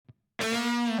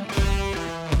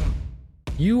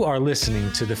You are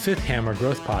listening to the Fifth Hammer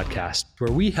Growth Podcast,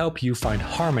 where we help you find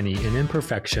harmony in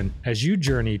imperfection as you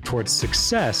journey towards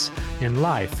success in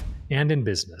life and in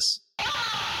business.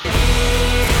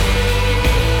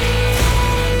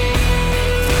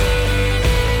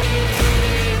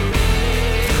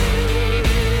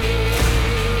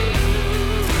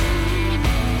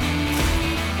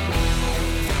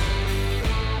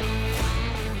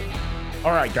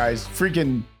 All right, guys,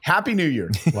 freaking Happy New Year.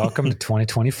 Welcome to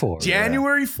 2024.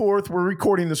 January 4th, we're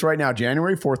recording this right now,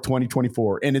 January 4th,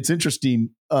 2024. And it's interesting.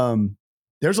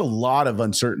 There's a lot of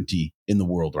uncertainty in the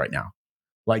world right now.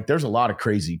 Like there's a lot of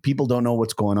crazy. People don't know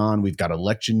what's going on. We've got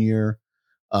election year.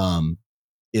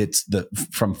 It's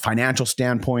from financial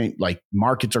standpoint, like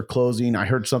markets are closing. I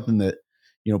heard something that,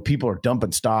 people are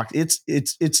dumping stock.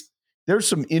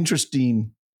 There's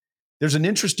an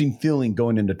interesting feeling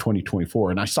going into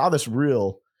 2024. And I saw this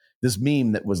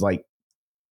meme that was like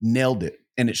nailed it.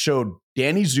 And it showed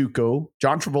Danny Zuko,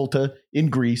 John Travolta in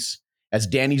Greece as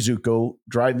Danny Zuko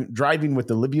driving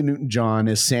with Olivia Newton-John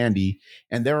as Sandy.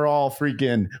 And they're all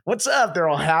freaking, what's up? They're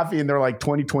all happy. And they're like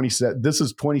 2027. This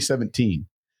is 2017.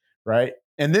 Right.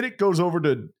 And then it goes over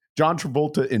to John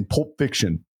Travolta in Pulp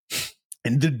Fiction.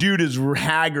 And the dude is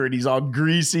haggard. He's all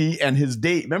greasy. And his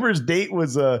date, remember his date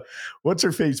was, what's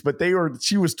her face? But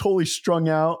she was totally strung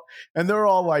out. And they're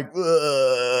all like,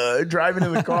 driving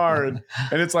in the car. and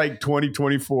it's like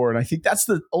 2024. And I think that's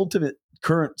the ultimate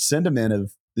current sentiment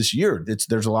of this year.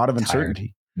 There's a lot of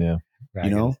uncertainty. Yeah.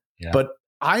 Yeah. But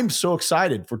I'm so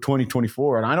excited for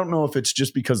 2024. And I don't know if it's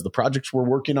just because the projects we're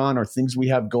working on or things we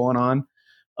have going on.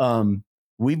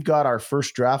 We've got our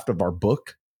first draft of our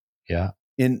book. Yeah.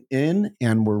 In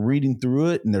and we're reading through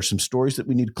it, and there's some stories that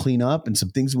we need to clean up and some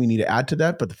things we need to add to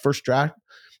that. But the first draft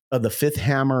of the Fifth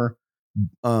Hammer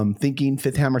Thinking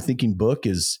book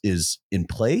is in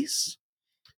place.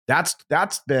 That's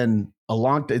been a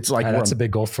long. It's like that's a big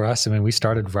goal for us. I mean, we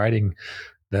started writing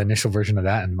the initial version of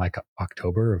that in like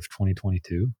October of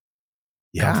 2022.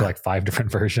 Yeah, for like 5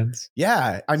 different versions.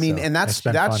 Yeah, I mean, so, and that's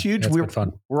huge.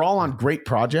 We're all on great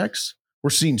projects. We're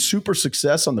seeing super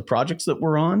success on the projects that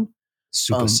we're on.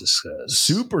 Super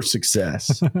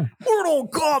success. Mortal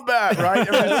Kombat, right?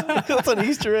 I mean, that's an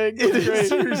Easter egg.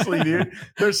 Seriously, dude.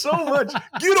 There's so much.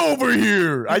 Get over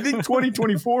here. I think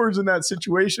 2024 is in that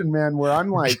situation, man, where I'm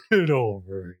like, get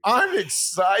over. I'm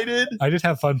excited. I did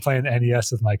have fun playing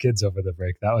NES with my kids over the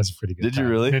break. That was a pretty good. Did you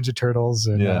really? Ninja Turtles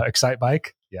and Excite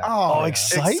Bike. Yeah. Oh, yeah.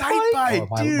 Excite Bike,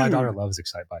 dude. My daughter loves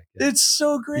Excite Bike. Yeah. It's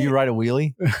so great. You ride a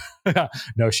wheelie?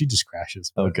 No, she just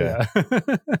crashes. Okay.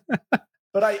 Yeah.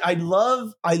 But I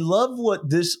love what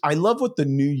the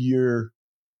new year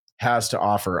has to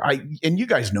offer. And you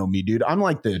guys know me, dude. I'm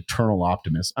like the eternal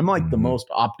optimist. I'm like the most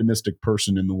optimistic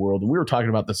person in the world. And we were talking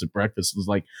about this at breakfast. It was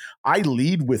like, I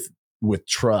lead with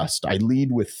trust. I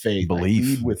lead with faith. Belief. I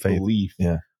lead with belief.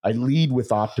 Yeah. I lead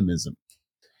with optimism.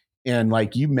 And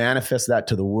like you manifest that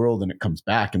to the world and it comes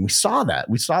back. And we saw that.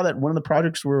 One of the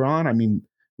projects we were on, I mean,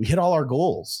 we hit all our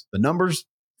goals. The numbers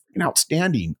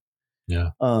outstanding.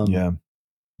 Yeah.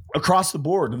 Across the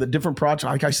board, the different projects,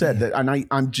 like I said,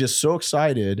 I'm just so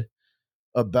excited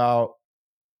about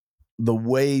the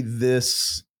way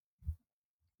this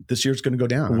year's going to go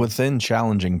down. Within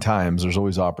challenging times, there's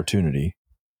always opportunity.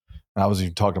 I was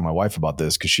even talking to my wife about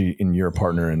this because you're a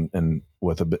partner in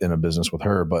a business with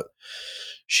her, but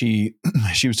she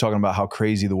was talking about how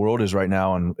crazy the world is right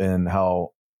now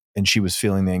and she was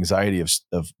feeling the anxiety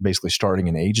of basically starting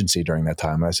an agency during that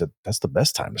time. And I said, that's the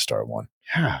best time to start one.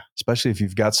 Yeah. Especially if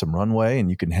you've got some runway and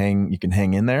you can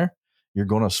hang in there. You're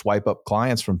going to swipe up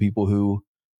clients from people who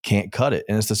can't cut it.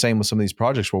 And it's the same with some of these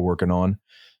projects we're working on.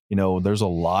 There's a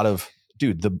lot of,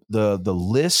 dude, the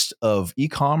list of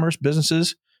e-commerce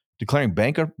businesses declaring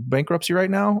bankruptcy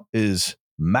right now is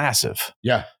massive.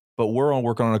 Yeah. But we're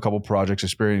working on a couple projects,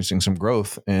 experiencing some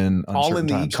growth in all in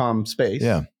the times. e-com space.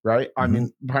 Yeah. Right. I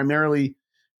mean, primarily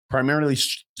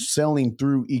selling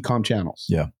through e-com channels.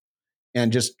 Yeah.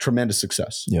 And just tremendous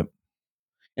success. Yep.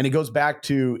 And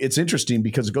it's interesting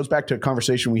because it goes back to a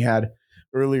conversation we had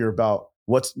earlier about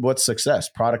what's success,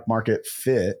 product market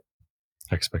fit,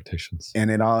 expectations.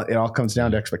 And it all comes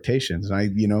down to expectations.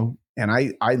 And I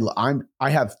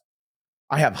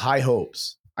have high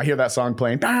hopes. I hear that song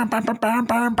playing. That's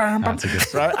a good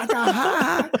song.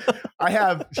 I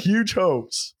have huge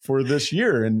hopes for this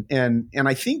year. And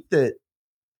I think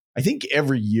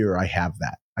every year I have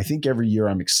that. I think every year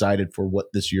I'm excited for what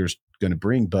this year's going to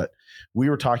bring. But we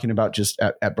were talking about just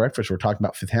at breakfast, we're talking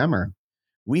about Fifth Hammer.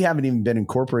 We haven't even been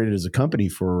incorporated as a company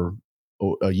for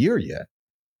a year yet.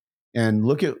 And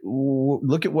look at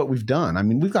what we've done. I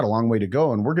mean, we've got a long way to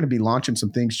go, and we're going to be launching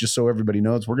some things. Just so everybody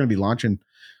knows, we're going to be launching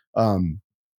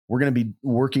we're going to be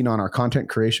working on our content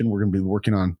creation. We're going to be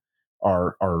working on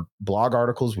our blog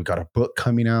articles. We got a book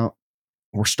coming out.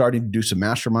 We're starting to do some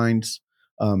masterminds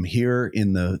here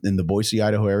in the Boise,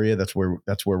 Idaho area. That's where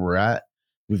we're at.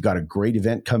 We've got a great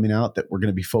event coming out that we're going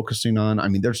to be focusing on. I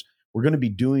mean, we're going to be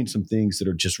doing some things that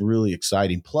are just really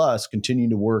exciting. Plus, continuing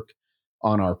to work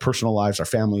on our personal lives, our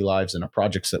family lives, and our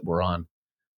projects that we're on,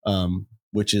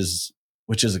 which is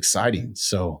exciting.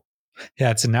 So,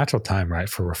 yeah, it's a natural time, right,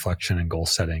 for reflection and goal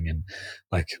setting and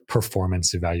like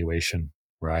performance evaluation,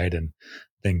 right? And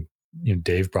I think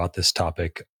Dave brought this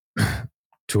topic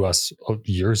to us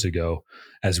years ago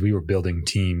as we were building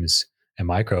teams and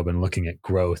Microbe and looking at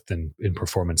growth and in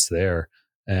performance there.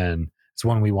 And it's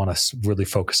one we want to really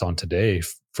focus on today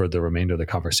for the remainder of the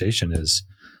conversation is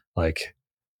like,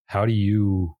 how do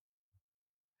you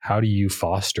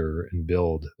foster and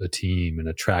build a team and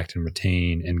attract and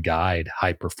retain and guide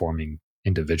high performing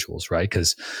individuals, right?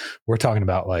 Because we're talking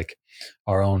about like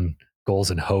our own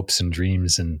goals and hopes and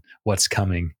dreams and what's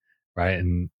coming, right?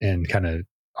 And kind of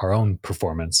our own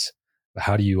performance.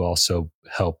 How do you also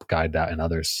help guide that in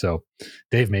others? So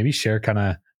Dave, maybe share kind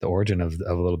of the origin of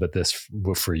a little bit this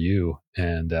for you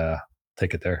and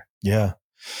take it there. Yeah.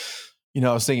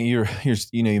 I was thinking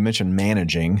you mentioned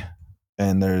managing,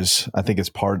 and I think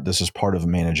this is part of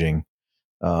managing.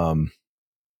 But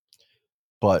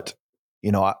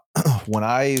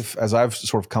as I've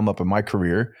sort of come up in my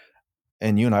career,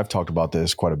 and you and I've talked about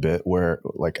this quite a bit, where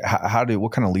like,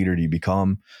 what kind of leader do you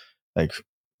become? Like,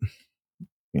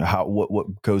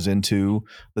 what goes into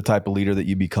the type of leader that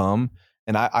you become.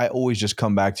 And I always just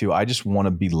come back to, I just want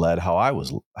to be led how I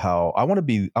want to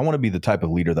be the type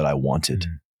of leader that I wanted,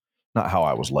 not how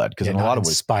I was led. Because in a lot of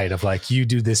ways, spite of like, you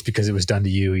do this because it was done to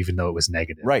you, even though it was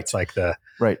negative. Right. It's like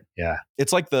right. Yeah.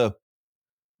 It's like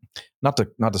not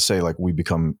to say like we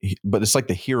become, but it's like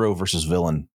the hero versus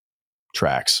villain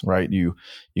tracks, right?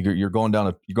 You're going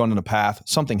down a path,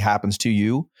 something happens to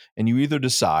you, and you either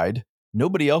decide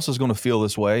nobody else is going to feel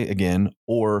this way again,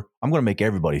 or I'm going to make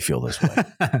everybody feel this way.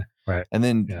 Right. And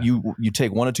then you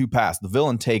take one or two paths. The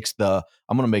villain takes I'm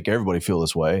going to make everybody feel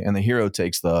this way. And the hero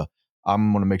takes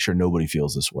I'm going to make sure nobody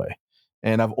feels this way.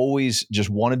 And I've always just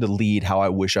wanted to lead how I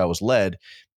wish I was led.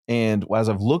 And as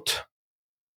I've looked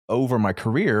over my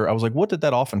career, I was like, what did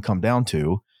that often come down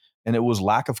to? And it was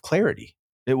lack of clarity.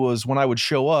 It was when I would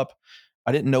show up,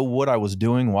 I didn't know what I was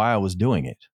doing, why I was doing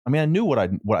it. I mean, I knew what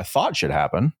I thought should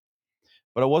happen,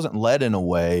 but I wasn't led in a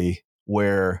way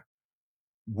where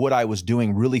what I was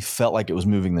doing really felt like it was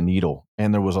moving the needle.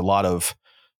 And there was a lot of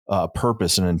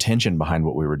purpose and intention behind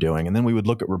what we were doing. And then we would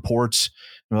look at reports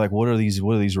and we're like, what do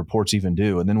these reports even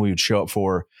do? And then I would show up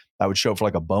for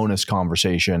like a bonus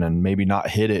conversation and maybe not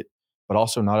hit it, but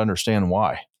also not understand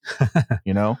why,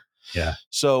 Yeah.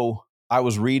 So I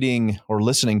was reading or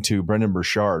listening to Brendan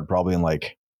Burchard probably in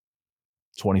like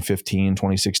 2015,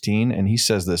 2016. And he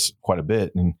says this quite a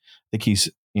bit. And I think he's,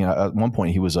 at one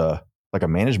point he was a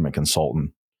management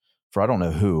consultant for, I don't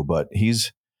know who, but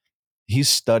he's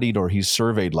studied or he's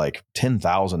surveyed like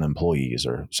 10,000 employees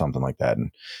or something like that.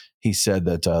 And he said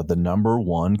that the number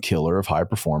one killer of high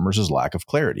performers is lack of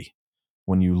clarity.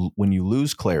 When you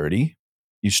lose clarity,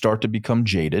 you start to become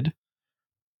jaded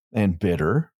and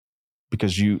bitter,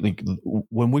 because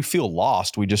when we feel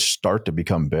lost, we just start to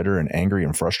become bitter and angry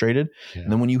and frustrated. Yeah.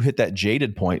 And then when you hit that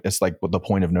jaded point, it's like the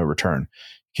point of no return.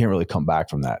 You can't really come back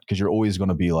from that, because you're always going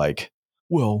to be like,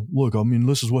 well, look, I mean,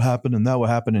 this is what happened and that what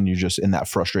happened. And you're just in that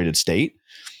frustrated state.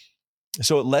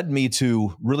 So it led me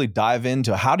to really dive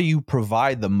into, how do you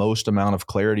provide the most amount of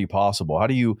clarity possible?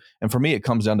 And for me, it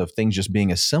comes down to things just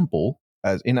being as simple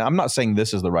as, and I'm not saying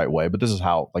this is the right way, but this is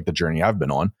how, like, the journey I've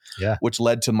been on, which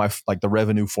led to the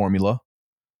revenue formula.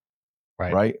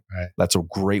 Right. That's a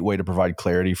great way to provide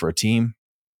clarity for a team.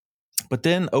 But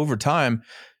then over time,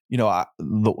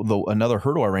 another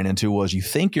hurdle I ran into was, you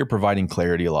think you're providing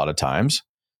clarity a lot of times,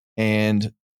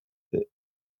 and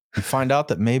you find out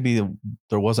that maybe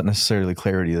there wasn't necessarily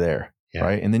clarity there. Yeah.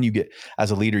 Right. And then as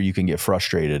a leader, you can get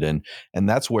frustrated. And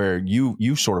that's where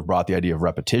you sort of brought the idea of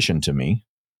repetition to me.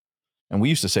 And we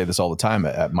used to say this all the time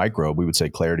at Microbe. We would say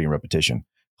clarity and repetition,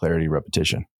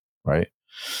 right?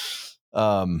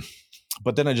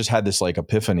 But then I just had this like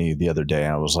epiphany the other day,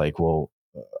 and I was like, well,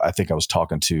 I think I was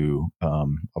talking to I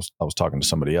was talking to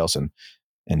somebody else,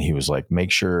 and he was like,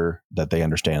 make sure that they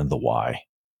understand the why.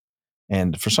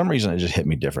 And for some reason, it just hit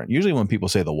me different. Usually when people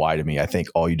say the why to me, I think,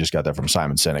 oh, you just got that from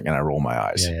Simon Sinek, and I roll my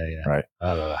eyes. Yeah. Right.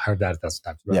 I heard that 1,000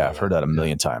 times. Yeah, I've heard that a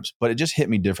million times. But it just hit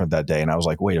me different that day. And I was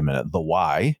like, wait a minute, the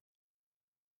why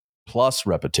plus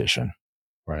repetition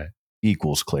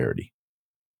equals clarity.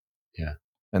 Yeah.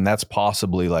 And that's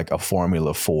possibly like a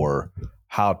formula for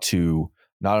how to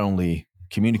not only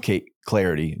communicate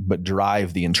clarity, but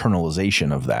drive the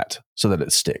internalization of that so that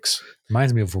it sticks.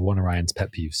 Reminds me of one of Ryan's pet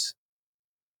peeves,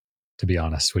 to be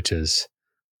honest, which is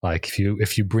like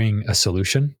if you bring a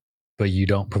solution, but you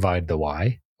don't provide the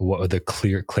why, what the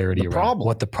clarity around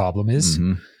what the problem is,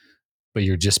 but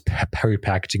you're just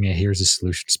repackaging it. Here's a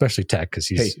solution, especially tech, because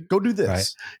he's go do this. Right?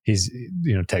 He's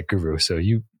tech guru. So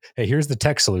hey, here's the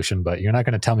tech solution, but you're not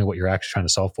going to tell me what you're actually trying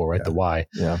to solve for, right? The why.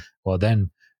 Yeah. Well,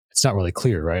 then it's not really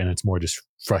clear, right? And it's more just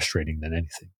frustrating than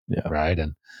anything. Yeah. Right.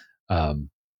 And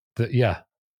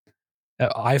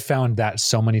I found that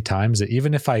so many times that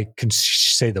even if I can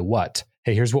say the what,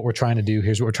 hey, here's what we're trying to do,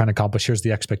 here's what we're trying to accomplish, here's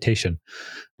the expectation,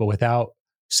 but without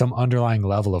some underlying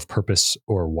level of purpose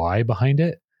or why behind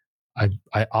it,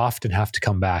 I often have to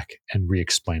come back and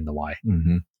re-explain the why.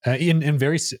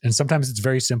 And sometimes it's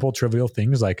very simple, trivial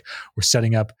things like we're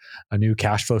setting up a new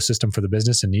cash flow system for the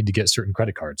business and need to get certain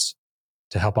credit cards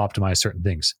to help optimize certain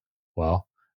things. Well,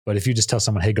 but if you just tell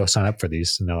someone, hey, go sign up for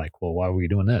these, and they're like, well, why were you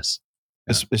doing this?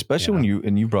 Especially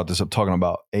when you brought this up talking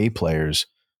about A players,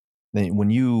 then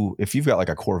if you've got like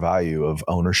a core value of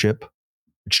ownership,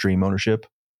 extreme ownership,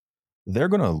 they're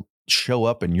going to show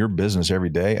up in your business every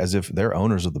day as if they're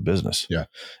owners of the business. Yeah.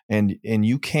 And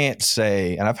you can't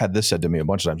say, and I've had this said to me a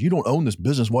bunch of times, you don't own this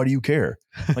business. Why do you care?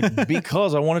 Like,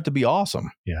 because I want it to be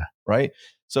awesome. Yeah. Right.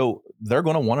 So they're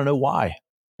going to want to know why.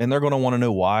 And they're going to want to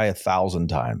know why 1,000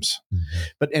 times.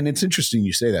 And it's interesting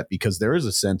you say that, because there is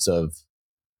a sense of,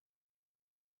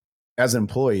 as an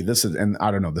employee, and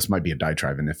I don't know, this might be a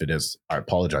diatribe, and if it is, I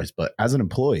apologize. But as an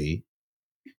employee,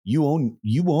 you own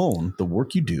the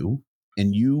work you do,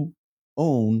 and you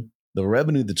own the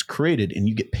revenue that's created, and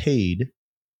you get paid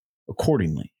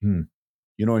accordingly. You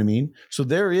know what I mean? So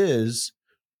there is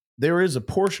a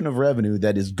portion of revenue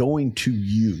that is going to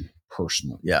you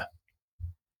personally. Yeah.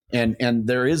 And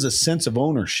there is a sense of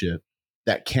ownership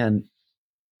that can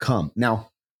come.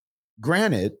 Now,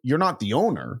 granted, you're not the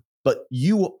owner, but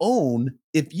you own,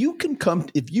 if you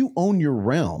own your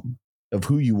realm of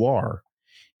who you are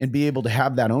and be able to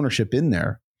have that ownership in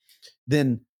there,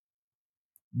 then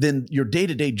your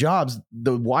day-to-day jobs,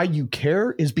 the why you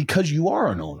care is because you are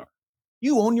an owner.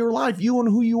 You own your life. You own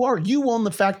who you are. You own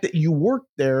the fact that you work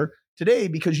there today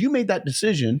because you made that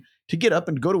decision to get up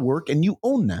and go to work, and you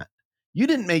own that. You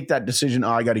didn't make that decision,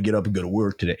 I got to get up and go to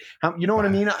work today. You know what I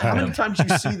mean? How many times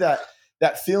you see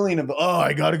that feeling of,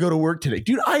 I got to go to work today?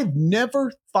 Dude, I've never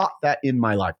thought that in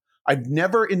my life. I've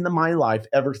never in my life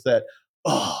ever said,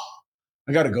 I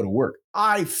got to go to work.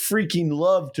 I freaking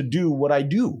love to do what I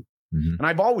do. And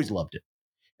I've always loved it.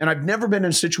 And I've never been in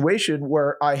a situation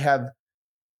where I have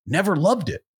never loved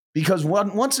it, because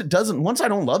once I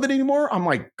don't love it anymore, I'm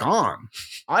like, gone.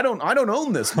 I don't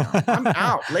own this now. I'm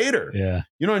out later. Yeah.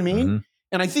 You know what I mean?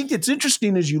 And I think it's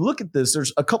interesting as you look at this,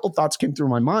 there's a couple thoughts came through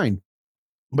my mind,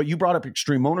 but you brought up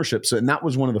extreme ownership. So, and that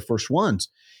was one of the first ones,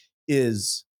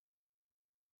 is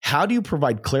how do you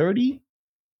provide clarity?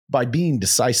 By being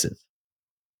decisive.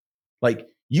 Like,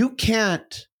 you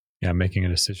can't, making a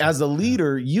decision. as a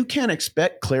leader, you can't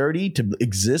expect clarity to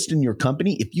exist in your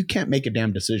company if you can't make a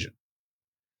damn decision.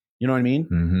 You know what I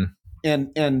mean?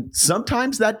 And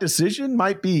sometimes that decision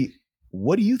might be,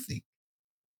 what do you think?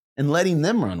 And letting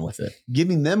them run with it,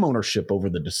 giving them ownership over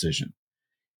the decision.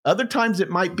 Other times it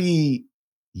might be,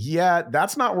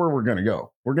 that's not where we're going to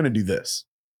go. We're going to do this.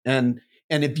 And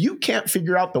if you can't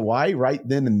figure out the why right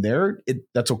then and there,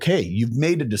 that's okay. You've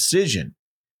made a decision.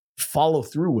 Follow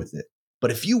through with it.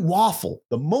 But if you waffle,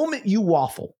 the moment you're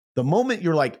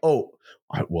like,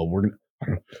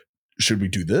 should we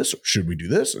do this? Or should we do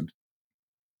this? And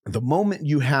the moment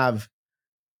you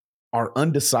are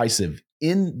undecisive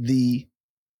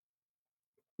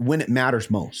when it matters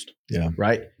most. Yeah.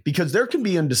 Right. Because there can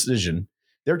be indecision.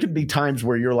 There could be times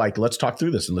where you're like, let's talk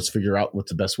through this and let's figure out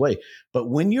what's the best way. But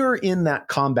when you're in that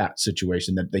combat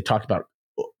situation that they talk about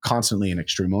constantly in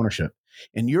extreme ownership,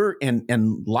 and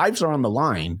and lives are on the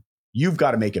line, you've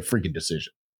got to make a freaking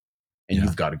decision, and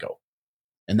you've got to go.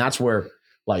 And that's where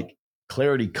like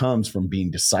clarity comes from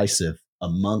being decisive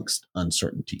amongst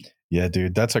uncertainty. Yeah,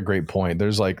 dude, that's a great point.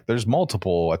 There's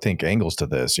multiple, I think, angles to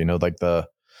this, like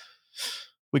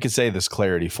we could say this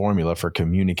clarity formula for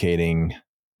communicating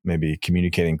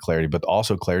clarity, but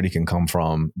also clarity can come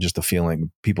from just the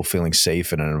feeling, people feeling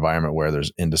safe in an environment where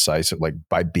there's indecisive, like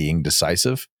by being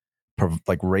decisive,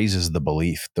 like raises the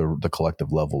belief, the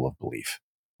collective level of belief,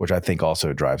 which I think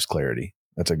also drives clarity.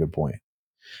 That's a good point.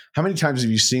 How many times have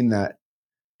you seen that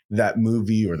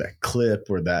movie or that clip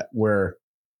or that where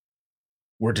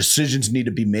decisions need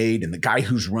to be made and the guy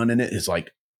who's running it is like,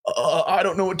 I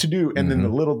don't know what to do. And then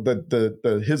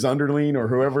his underling or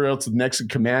whoever else next in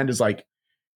command is like,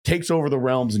 takes over the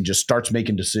realms and just starts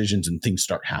making decisions and things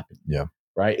start happening. Yeah.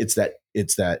 Right. It's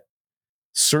that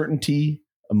certainty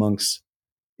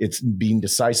it's being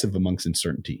decisive amongst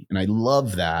uncertainty. And I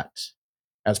love that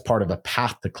as part of a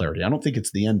path to clarity. I don't think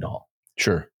it's the end all.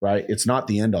 Sure. Right. It's not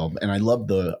the end all. And I love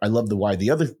the why. The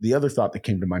other thought that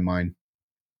came to my mind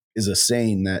is a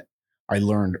saying that I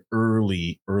learned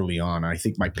early on. I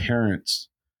think my parents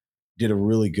did a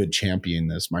really good championing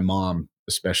this. My mom,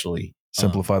 especially.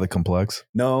 Simplify the complex.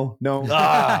 No,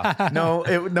 but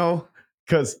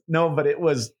it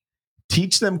was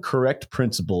teach them correct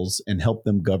principles and help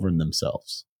them govern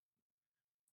themselves.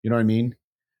 You know what I mean?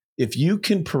 If you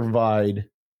can provide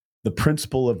the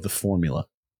principle of the formula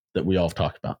that we all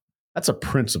talked about, that's a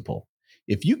principle.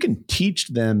 If you can teach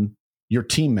them, your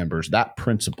team members, that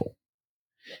principle,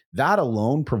 that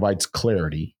alone provides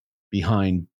clarity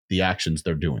behind the actions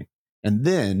they're doing. And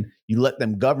then you let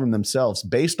them govern themselves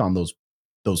based on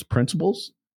those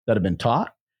principles that have been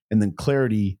taught. And then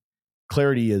clarity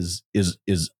is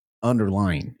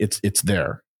underlying. It's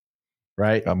there.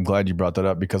 Right. I'm glad you brought that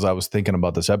up because I was thinking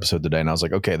about this episode today and I was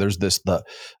like, okay, there's the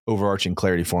overarching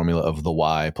clarity formula of the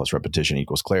why plus repetition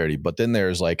equals clarity. But then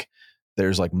there's like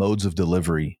modes of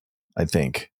delivery, I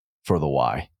think, for the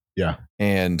why. Yeah.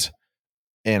 And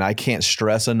I can't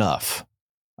stress enough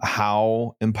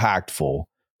how impactful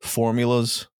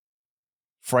formulas,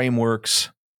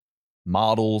 frameworks,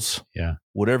 models,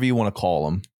 whatever you want to call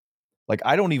them. Like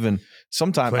I don't even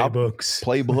sometimes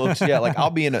playbooks. Yeah. Like I'll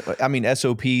be in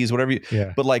SOPs, whatever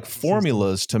but like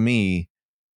formulas to me,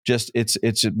 just it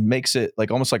makes it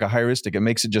like almost like a heuristic. It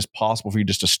makes it just possible for you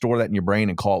just to store that in your brain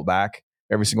and call it back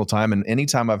every single time. And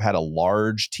anytime I've had a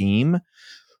large team,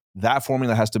 that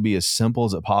formula has to be as simple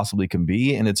as it possibly can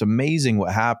be. And it's amazing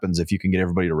what happens if you can get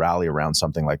everybody to rally around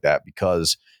something like that,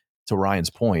 because to Ryan's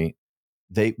point,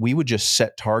 we would just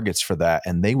set targets for that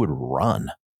and they would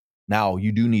run. Now,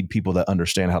 you do need people that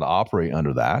understand how to operate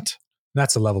under that.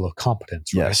 That's a level of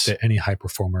competence, right? Yes. That any high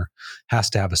performer has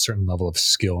to have a certain level of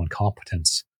skill and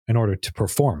competence in order to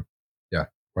perform. Yeah.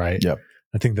 Right? Yep.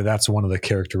 I think that's one of the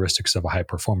characteristics of a high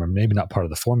performer. Maybe not part of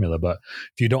the formula, but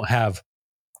if you don't have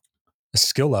a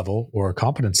skill level or a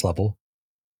competence level,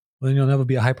 then you'll never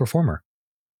be a high performer.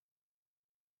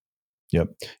 Yep.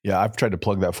 Yeah, I've tried to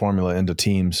plug that formula into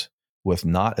teams with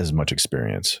not as much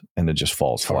experience and it just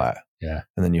falls flat. Yeah.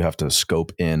 And then you have to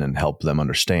scope in and help them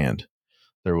understand.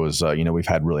 There was, we've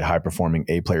had really high performing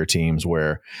A-player teams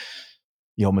where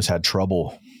you almost had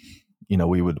trouble.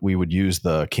 We would use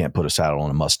the can't put a saddle on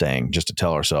a Mustang just to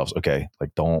tell ourselves, okay,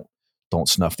 like don't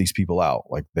snuff these people out.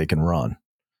 Like they can run.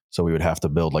 So we would have to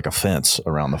build like a fence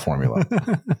around the formula.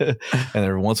 And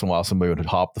every once in a while, somebody would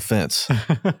hop the fence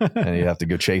and you have to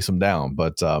go chase them down.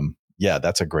 But yeah,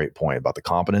 that's a great point about the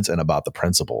competence and about the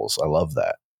principles. I love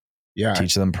that. Yeah.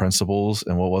 Teach them principles.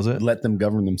 And what was it? Let them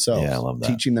govern themselves. Yeah, I love that.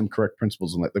 Teaching them correct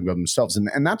principles and let them govern themselves.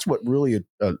 And that's what really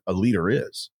a leader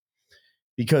is.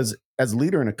 Because as a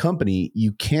leader in a company,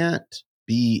 you can't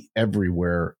be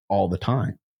everywhere all the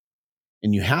time.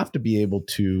 And you have to be able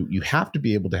to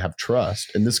have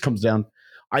trust. And this comes down,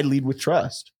 I lead with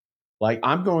trust. Like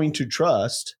I'm going to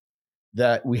trust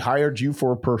that we hired you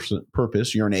for a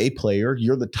purpose. You're an A player.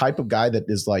 You're the type of guy that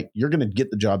is like, you're going to get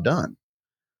the job done.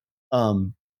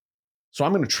 So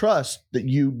I'm going to trust that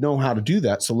you know how to do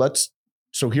that.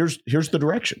 So here's the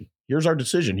direction. Here's our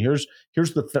decision. Here's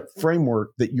the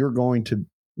framework that you're going to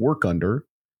work under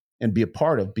and be a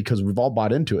part of because we've all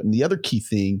bought into it. And the other key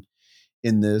thing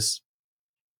in this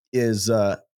is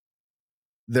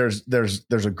there's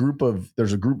a group of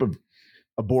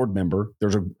a board member.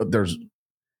 There's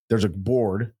a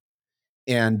board,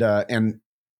 and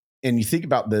you think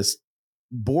about this.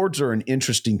 Boards are an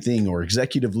interesting thing, or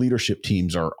executive leadership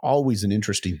teams are always an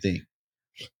interesting thing,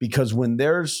 because when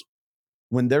there's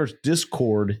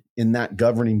discord in that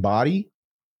governing body,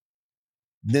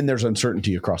 then there's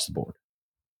uncertainty across the board,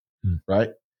 right?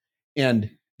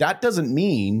 And that doesn't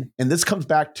mean, and this comes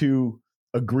back to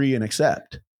agree and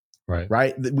accept,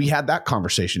 right? We had that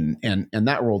conversation and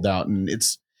that rolled out, and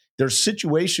there's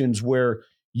situations where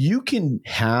you can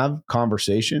have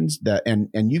conversations that and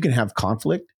you can have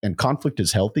conflict, and conflict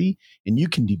is healthy, and you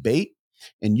can debate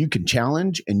and you can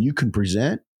challenge and you can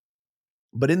present.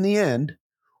 But in the end,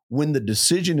 when the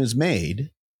decision is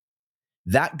made,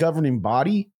 that governing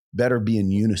body better be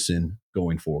in unison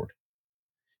going forward.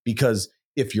 Because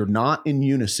if you're not in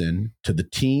unison to the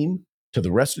team, to the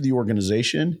rest of the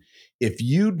organization, if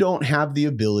you don't have the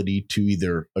ability to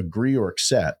either agree or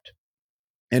accept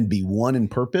and be one in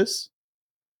purpose,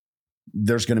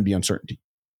 there's going to be uncertainty.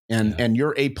 And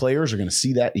your A players are going to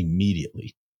see that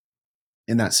immediately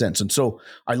in that sense. And so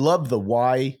I love the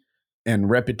why and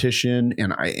repetition.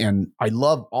 And I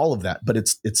love all of that, but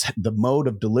it's the mode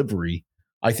of delivery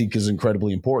I think is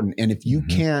incredibly important. And if you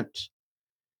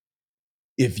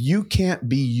can't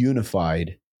be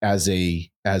unified as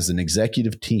an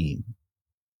executive team,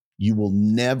 you will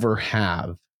never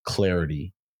have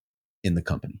clarity in the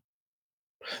company.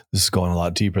 This is going a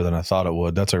lot deeper than I thought it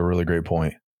would. That's a really great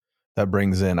point. That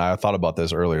brings in, I thought about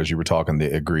this earlier as you were talking,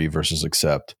 the agree versus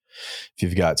accept. If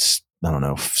you've got, I don't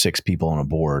know, 6 people on a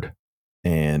board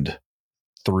and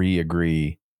 3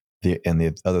 agree and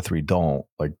the other 3 don't,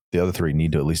 like the other 3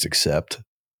 need to at least accept,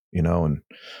 and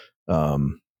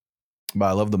but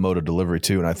I love the mode of delivery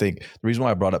too. And I think the reason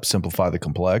why I brought up simplify the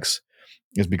complex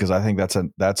is because I think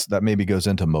that maybe goes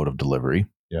into mode of delivery.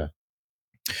 Yeah.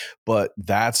 But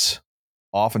that's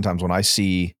oftentimes when I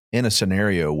see in a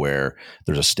scenario where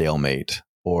there's a stalemate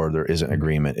or there isn't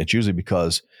agreement, it's usually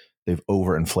because they've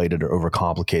overinflated or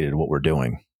overcomplicated what we're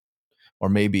doing, or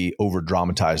maybe over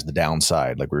dramatized the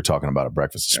downside, like we were talking about at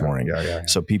breakfast this morning. Yeah.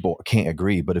 So people can't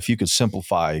agree. But if you could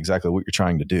simplify exactly what you're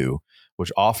trying to do,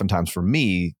 which oftentimes for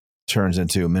me turns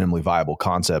into minimally viable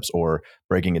concepts or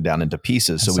breaking it down into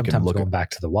pieces, and so we can look going back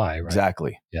to the why, right?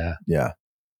 Exactly. Yeah.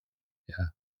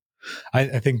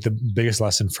 I think the biggest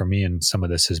lesson for me in some of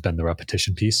this has been the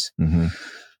repetition piece.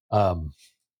 Mm-hmm.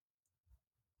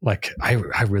 Like I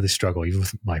really struggle even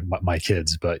with my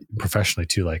kids, but professionally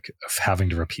too, like of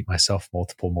having to repeat myself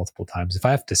multiple times. If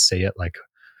I have to say it like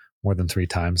more than 3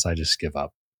 times, I just give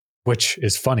up, which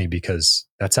is funny because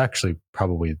that's actually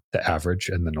probably the average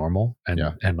and the normal.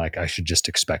 And like, I should just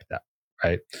expect that.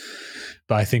 Right.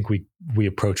 But I think we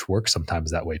approach work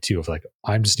sometimes that way too, of like,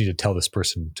 I just need to tell this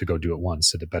person to go do it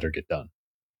once and it better get done.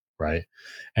 Right.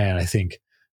 And I think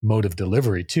mode of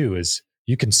delivery too is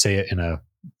you can say it in a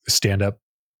stand up,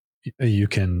 you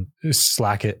can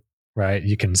Slack it, right?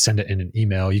 You can send it in an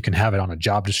email, you can have it on a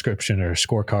job description or a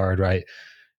scorecard, right?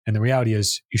 And the reality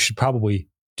is you should probably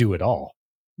do it all.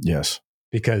 Yes.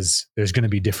 Because there's going to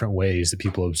be different ways that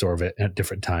people absorb it at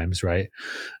different times, right?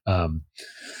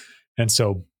 And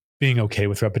so being okay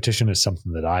with repetition is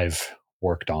something that I've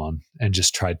worked on and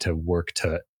just tried to work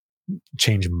to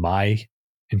change my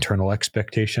internal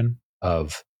expectation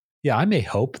of, I may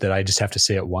hope that I just have to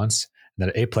say it once and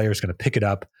that A player is going to pick it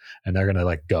up and they're going to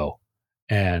like go.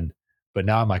 But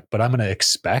now I'm like, but I'm going to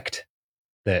expect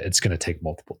that it's going to take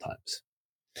multiple times.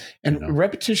 And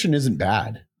repetition isn't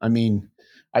bad. I mean,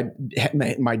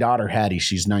 my daughter Hattie,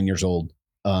 she's 9 years old.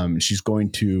 She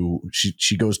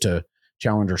goes to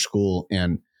Challenger School,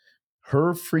 and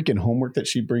her freaking homework that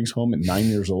she brings home at 9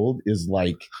 years old is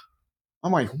like,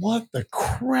 I'm like, what the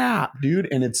crap, dude?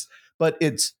 And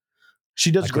she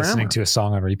does like grammar. Listening to a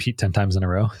song on repeat 10 times in a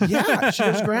row. Yeah, she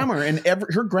does grammar, and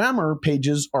her grammar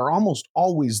pages are almost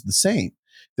always the same.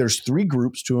 There's 3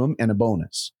 groups to them and a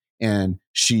bonus. And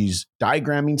she's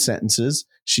diagramming sentences.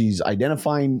 She's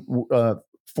identifying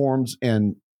forms,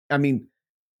 and I mean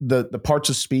the parts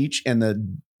of speech and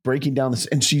the breaking down this.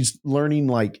 And she's learning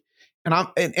like,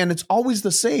 and it's always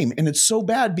the same. And it's so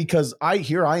bad because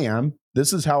here I am.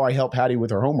 This is how I help Hattie with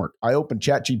her homework. I open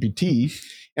ChatGPT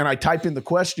and I type in the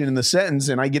question in the sentence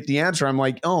and I get the answer. I'm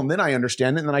like, oh, and then I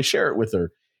understand it, and then I share it with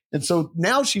her. And so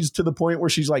now she's to the point where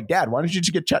she's like, Dad, why don't you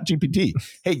just get ChatGPT?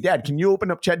 Hey, Dad, can you open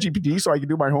up ChatGPT so I can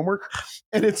do my homework?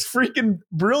 And it's freaking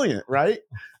brilliant, right?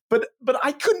 But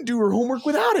I couldn't do her homework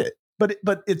without it.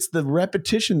 But it's the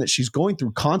repetition that she's going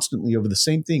through constantly over the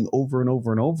same thing over and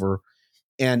over and over.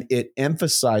 And it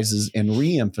emphasizes and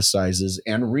reemphasizes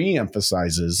and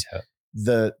reemphasizes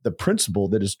the principle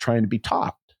that is trying to be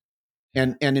taught.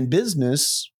 And in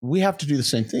business, we have to do the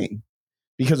same thing.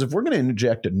 Because if we're going to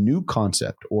inject a new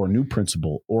concept or a new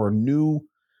principle or a new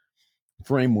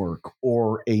framework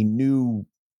or a new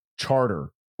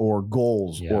charter or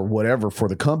goals or whatever for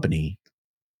the company,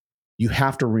 you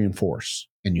have to reinforce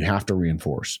and you have to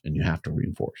reinforce and you have to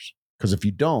reinforce. Because if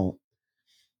you don't,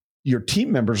 your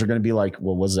team members are going to be like,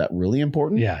 well, was that really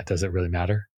important? Yeah. Does it really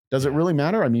matter? Does it really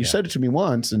matter? I mean, you said it to me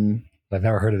once and I've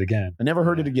never heard it again. I never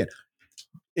heard it again.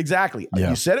 Exactly. Yeah.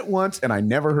 You said it once and I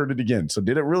never heard it again. So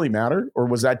did it really matter? Or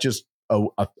was that just a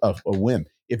whim?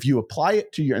 If you apply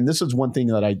it to and this is one thing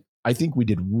that I think we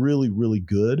did really, really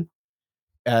good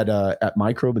at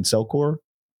Microbe and Cellcore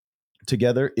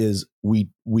together is we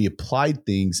applied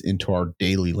things into our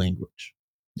daily language.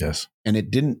 Yes. And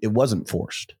it wasn't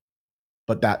forced,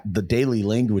 but that the daily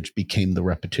language became the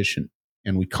repetition.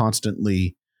 And we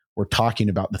constantly were talking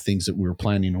about the things that we were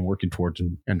planning and working towards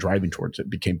and driving towards. It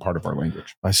became part of our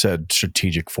language. I said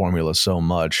strategic formula so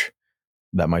much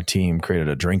that my team created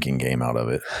a drinking game out of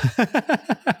it.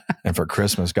 And for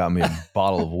Christmas got me a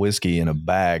bottle of whiskey in a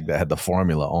bag that had the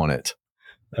formula on it.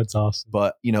 That's awesome.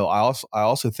 But I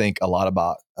also think a lot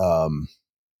about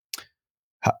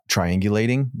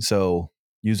triangulating. So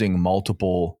using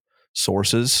multiple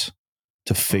sources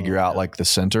to figure out like the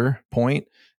center point.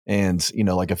 And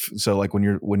like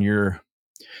when you're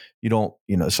you don't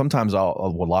sometimes a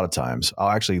lot of times I'll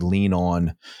actually lean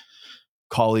on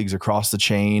colleagues across the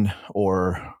chain,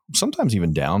 or sometimes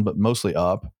even down, but mostly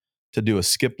up, to do a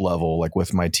skip level like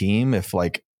with my team, if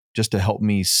like just to help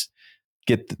me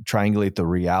triangulate the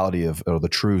reality of, or the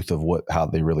truth of how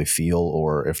they really feel,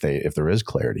 or if there is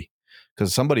clarity.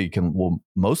 Because somebody will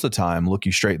most of the time look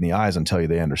you straight in the eyes and tell you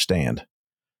they understand,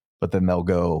 but then they'll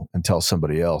go and tell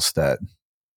somebody else that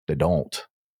they don't.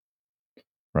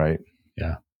 Right.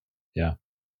 Yeah. Yeah.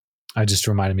 I just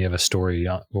reminded me of a story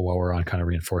while we're on kind of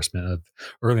reinforcement of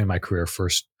early in my career,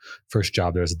 first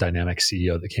job. There was a dynamic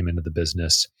CEO that came into the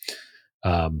business,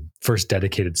 first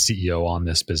dedicated CEO on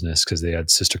this business, because they had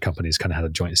sister companies, kind of had a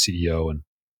joint CEO. And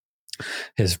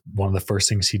one of the first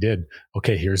things he did,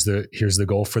 okay, here's the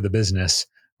goal for the business,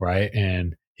 right?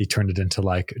 And he turned it into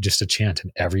like just a chant.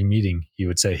 In every meeting, he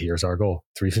would say, here's our goal,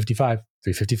 355,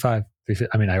 355, 350.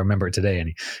 I mean, I remember it today. And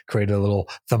he created a little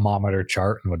thermometer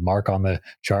chart and would mark on the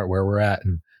chart where we're at.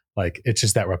 And like, it's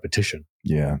just that repetition.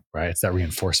 Yeah. Right. It's that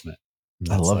reinforcement.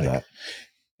 I love that.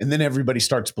 And then everybody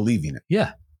starts believing it.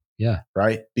 Yeah. Yeah.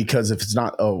 Right. Because if it's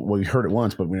not, we heard it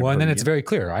once, but we and then it's very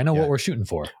clear. I know what we're shooting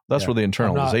for. That's where the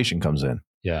internalization comes in.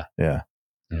 Yeah. Yeah.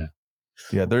 Yeah.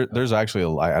 Yeah, there's actually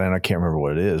and I can't remember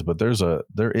what it is, but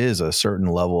there is a certain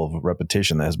level of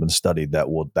repetition that has been studied that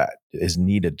is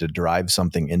needed to drive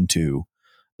something into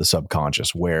the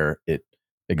subconscious, where it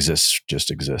just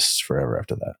exists forever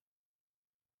after that.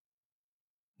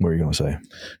 What are you going to say?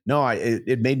 No,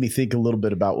 it made me think a little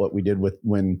bit about what we did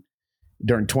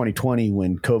during 2020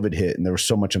 when COVID hit, and there was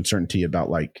so much uncertainty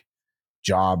about like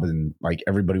job, and like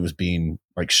everybody was being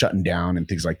like shutting down and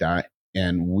things like that.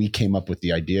 And we came up with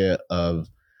the idea of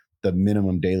the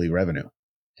minimum daily revenue.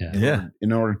 Yeah.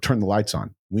 In order to turn the lights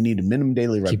on, we need a minimum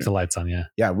daily revenue. Keep the lights on. Yeah.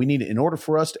 Yeah. We need, in order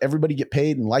for us to everybody get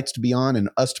paid and lights to be on and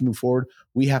us to move forward,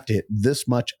 we have to hit this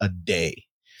much a day.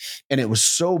 And it was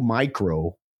so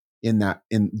micro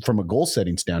from a goal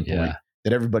setting standpoint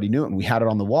that everybody knew it. And we had it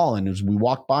on the wall. And as we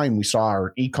walked by and we saw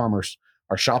our e-commerce,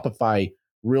 our Shopify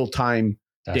real-time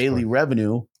daily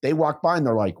revenue, they walked by and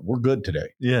they're like, we're good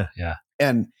today. Yeah. Yeah.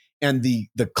 And the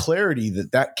clarity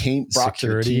that brought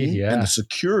security, to the team, and the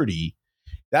security,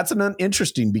 that's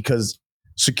interesting, because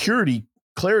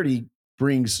clarity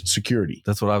brings security.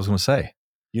 That's what I was going to say.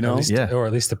 Or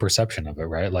at least the perception of it,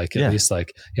 right? Like at least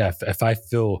like, if I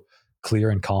feel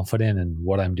clear and confident in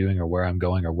what I'm doing or where I'm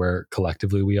going or where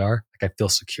collectively we are, like I feel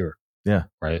secure. Yeah.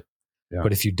 Right. Yeah.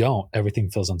 But if you don't, everything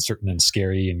feels uncertain and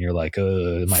scary, and you're like,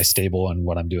 am I stable in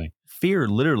what I'm doing? Fear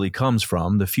literally comes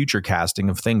from the future casting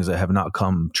of things that have not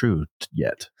come true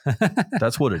yet.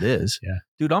 That's what it is. Yeah.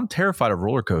 Dude, I'm terrified of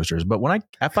roller coasters, but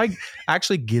if I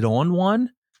actually get on one,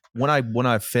 when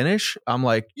I finish, I'm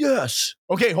like, yes.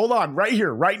 Okay, hold on, right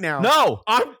here, right now. No.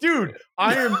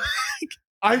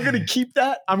 I'm going to keep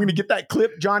that. I'm going to get that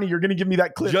clip. Johnny, you're going to give me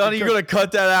that clip. Johnny, you're going to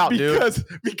cut that out, dude.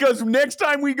 Because next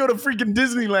time we go to freaking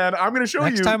Disneyland, I'm going to show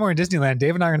you. Next time we're in Disneyland,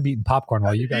 Dave and I are going to be eating popcorn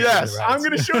while you guys. Yes, I'm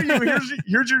going to show you.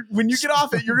 Here's your. When you get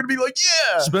off it, you're going to be like,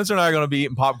 yeah. Spencer and I are going to be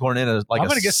eating popcorn in a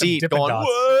seat going,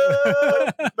 whoa.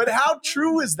 But how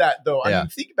true is that, though? I mean,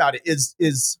 think about it.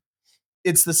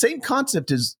 It's the same concept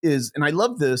as, and I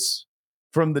love this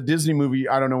from the Disney movie.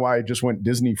 I don't know why I just went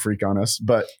Disney freak on us,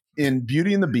 but in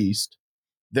Beauty and the Beast,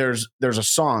 there's a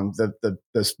song that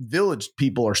the village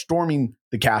people are storming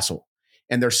the castle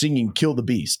and they're singing "Kill the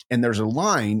Beast." And there's a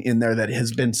line in there that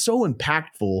has been so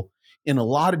impactful in a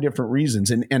lot of different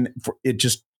reasons. And it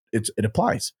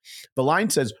applies. The line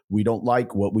says, "We don't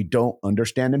like what we don't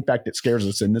understand. In fact, it scares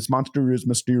us. And this monster is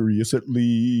mysterious, at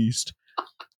least."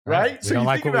 Right? We don't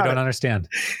like what we don't understand.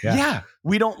 Yeah.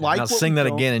 We don't like. Now sing that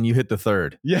again and you hit the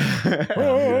third.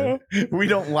 Yeah. We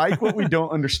don't like what we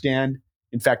don't understand.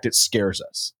 In fact, it scares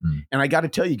us. And I got to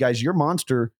tell you guys, your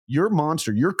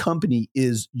company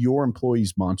is your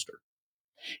employee's monster.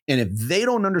 And if they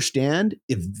don't understand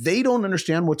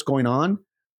what's going on,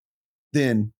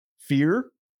 then fear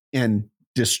and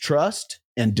distrust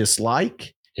and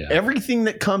dislike, everything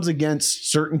that comes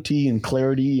against certainty and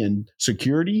clarity and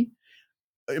security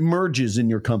emerges in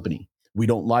your company. We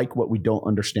don't like what we don't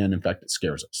understand. In fact, it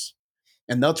scares us.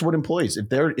 And that's what employees, if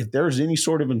there's any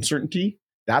sort of uncertainty,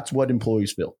 that's what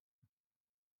employees feel.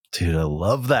 Dude, I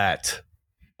love that.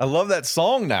 I love that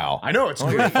song now. I know, it's I'm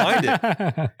great. gonna find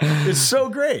it. It's so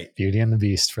great. Beauty and the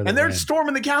Beast for the And they're win.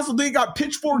 storming the castle. They got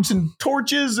pitchforks and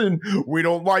torches, and we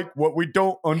don't like what we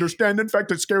don't understand. In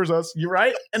fact, it scares us. You're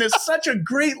right. And it's such a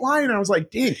great line. I was like,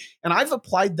 dang. And I've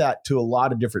applied that to a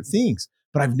lot of different things,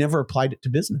 but I've never applied it to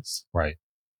business. Right.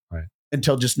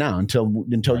 Until just now, until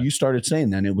Right. you started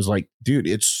saying that. And it was like, dude,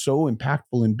 it's so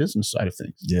impactful in business side of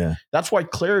things. Yeah. That's why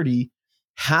clarity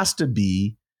has to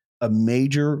be a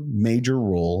major, major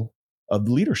role of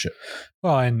leadership.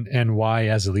 Well, and why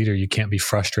as a leader, you can't be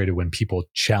frustrated when people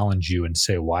challenge you and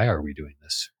say, why are we doing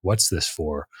this? What's this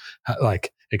for?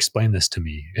 Like, explain this to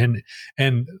me.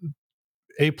 And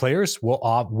A players will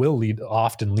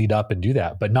often lead up and do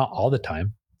that, but not all the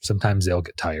time. Sometimes they'll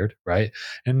get tired, right?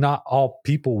 And not all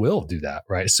people will do that,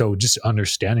 right? So just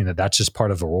understanding that that's just part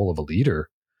of the role of a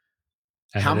leader,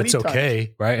 and How that it's many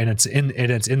okay, right? And it's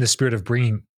in the spirit of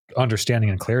bringing understanding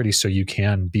and clarity, so you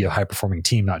can be a high performing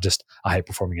team, not just a high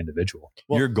performing individual.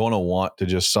 Well- You're going to want to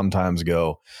just sometimes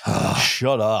go,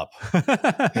 shut up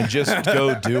and just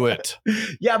go do it.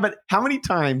 Yeah, but how many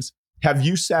times have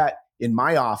you sat in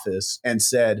my office and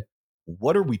said,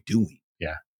 what are we doing?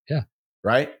 Yeah.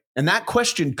 Right. And that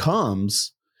question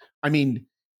comes, I mean,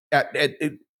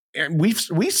 we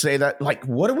say that, like,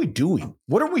 what are we doing?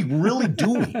 What are we really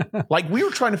doing? Like, we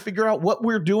were trying to figure out what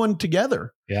we're doing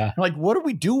together. Yeah. Like, what are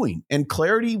we doing? And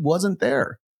clarity wasn't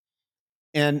there.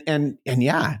 And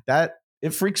yeah, that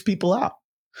it freaks people out.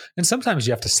 And sometimes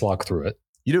you have to slog through it,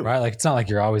 You do. right? Like, it's not like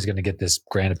you're always going to get this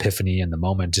grand epiphany in the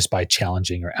moment just by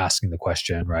challenging or asking the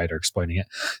question, right? Or explaining it.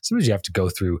 Sometimes you have to go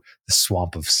through the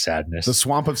swamp of sadness. The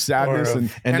swamp of sadness Or-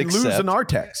 and accept. lose an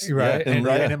Artex. Right. Yeah,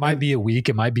 And it might be a week,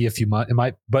 it might be a few months,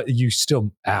 but you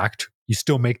still act, you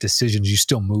still make decisions, you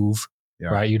still move, Yeah.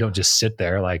 right? You don't just sit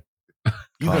there like,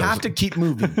 You Connor's- have to keep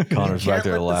moving. Connor's You back can't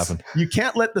there let the- laughing. You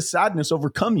can't let the sadness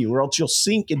overcome you, or else you'll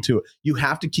sink into it. You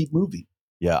have to keep moving.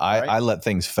 Yeah, Right? I let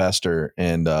things fester,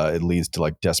 and it leads to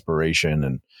like desperation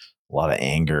and a lot of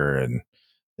anger, and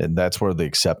that's where the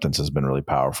acceptance has been really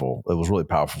powerful. It was really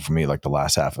powerful for me, like the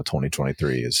last half of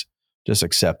 2023, is just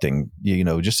accepting.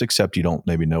 Just accept you don't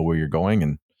maybe know where you're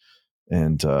going,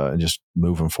 and just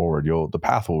moving forward. The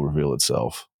path will reveal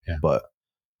itself. Yeah. But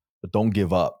don't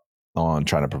give up on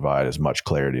trying to provide as much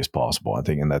clarity as possible. I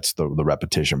think, and that's the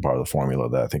repetition part of the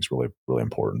formula that I think is really, really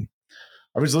important.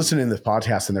 I was listening to this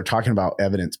podcast, and they're talking about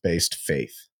evidence-based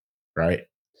faith, right?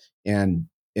 And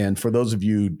for those of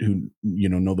you who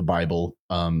know the Bible,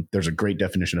 there's a great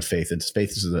definition of faith. And faith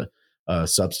is a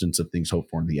substance of things hoped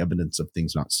for and the evidence of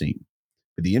things not seen.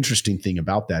 But the interesting thing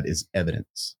about that is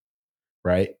evidence,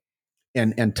 right?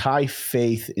 And tie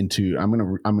faith into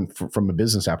from a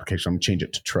business application, I'm gonna change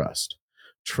it to trust.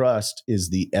 Trust is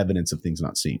the evidence of things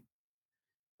not seen.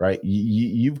 Right?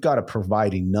 You've got to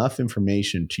provide enough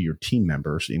information to your team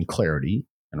members in clarity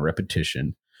and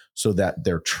repetition so that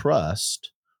their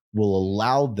trust will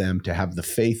allow them to have the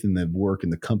faith in the work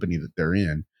and the company that they're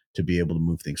in to be able to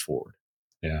move things forward.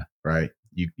 Yeah. Right.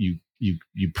 You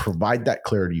provide that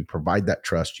clarity, you provide that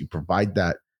trust, you provide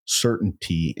that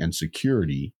certainty and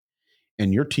security,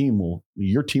 and your team will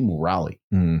rally.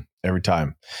 Every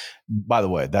time. By the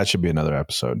way, that should be another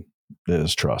episode.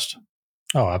 Is trust.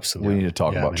 oh, absolutely. We need to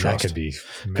talk about That trust. could be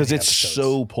Because it's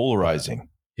so polarizing.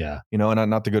 Yeah. And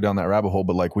not to go down that rabbit hole,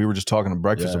 but like we were just talking at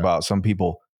breakfast about, some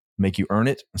people make you earn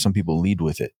it and some people lead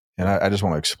with it. And I just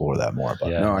want to explore that more. But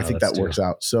Yeah. No, I no, think let's that works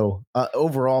out. So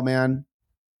overall, man,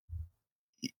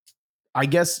 I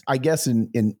guess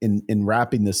in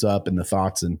wrapping this up and the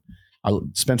thoughts, and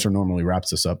Spencer normally wraps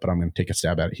this up, but I'm going to take a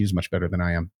stab at it. He's much better than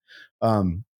I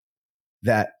am.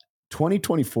 That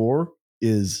 2024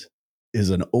 is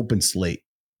an open slate.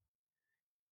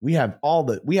 We have all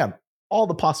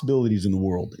the possibilities in the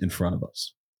world in front of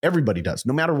us. Everybody does.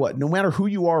 No matter what, no matter who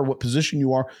you are, what position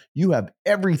you are, you have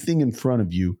everything in front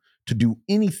of you to do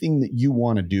anything that you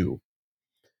want to do.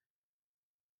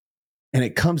 And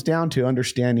it comes down to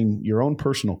understanding your own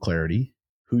personal clarity,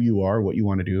 who you are, what you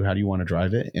want to do, how do you want to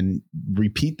drive it, and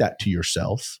repeat that to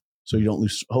yourself so you don't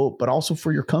lose hope, but also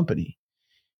for your company.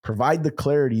 Provide the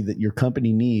clarity that your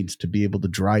company needs to be able to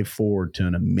drive forward to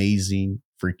an amazing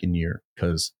freaking year,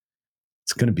 because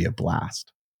it's going to be a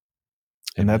blast.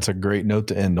 And that's a great note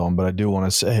to end on. But I do want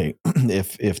to say,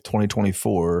 if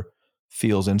 2024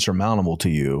 feels insurmountable to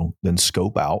you, then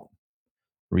scope out,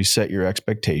 reset your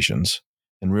expectations,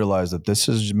 and realize that this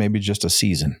is maybe just a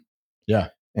season. Yeah.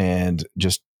 And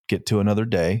just get to another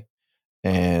day.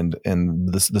 And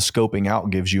the scoping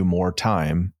out gives you more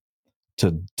time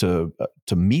to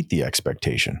meet the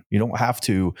expectation. You don't have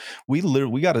to. We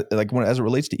got to, like, as it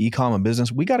relates to e-com and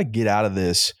business, we got to get out of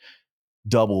this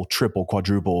double, triple,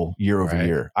 quadruple year over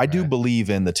year. I do believe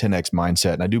in the 10X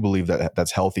mindset, and I do believe that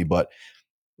that's healthy, but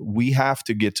we have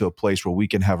to get to a place where we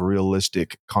can have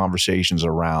realistic conversations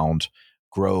around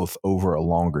growth over a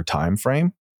longer time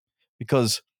frame,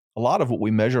 because a lot of what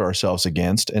we measure ourselves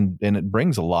against, and it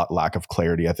brings a lot lack of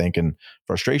clarity, I think, and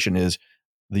frustration, is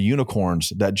the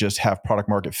unicorns that just have product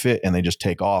market fit and they just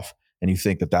take off, and you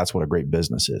think that that's what a great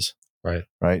business is.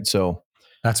 Right. So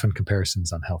that's when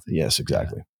comparison's unhealthy. Yes,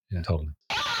 exactly. Yeah, totally.